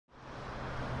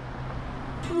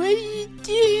What are you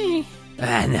doing?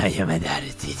 I know you're my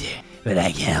daughter's teacher, but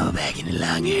I can't hold back any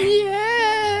longer. Yeah.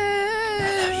 I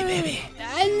love you, baby.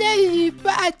 I know you,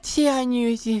 but I cheat on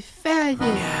you with your father.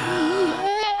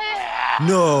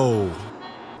 No.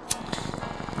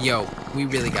 Yo, we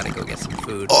really gotta go get some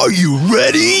food. Are you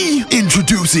ready?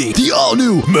 Introducing the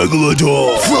all-new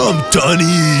Megalodon from Dunnies.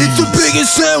 It's the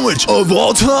biggest sandwich of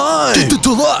all time. Get the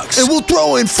deluxe, and we'll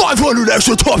throw in 500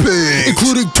 extra toppings,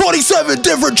 including 27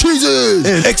 different cheeses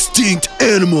and extinct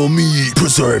animal meat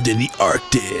preserved in the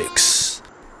Arctics.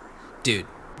 Dude,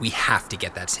 we have to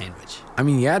get that sandwich. I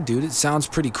mean, yeah, dude, it sounds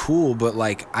pretty cool, but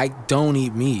like, I don't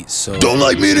eat meat, so... Don't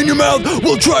like meat in your mouth?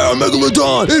 We'll try our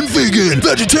Megalodon in vegan,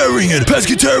 vegetarian,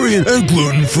 pescatarian, and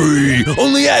gluten-free.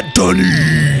 Only at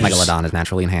Dunnies. Megalodon is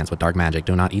naturally enhanced with dark magic.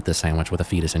 Do not eat this sandwich with a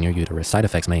fetus in your uterus. Side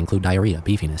effects may include diarrhea,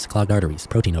 beefiness, clogged arteries,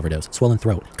 protein overdose, swollen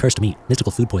throat, cursed meat,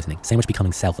 mystical food poisoning, sandwich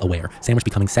becoming self-aware, sandwich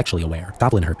becoming sexually aware,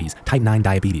 goblin herpes, type 9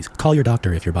 diabetes. Call your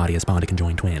doctor if your body is spawned a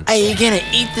conjoined twin. Are you gonna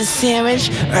eat the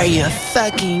sandwich, or are you a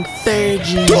fucking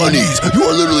virgin? Dunnies, you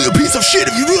are literally a piece of shit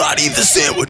if you do not eat the sandwich.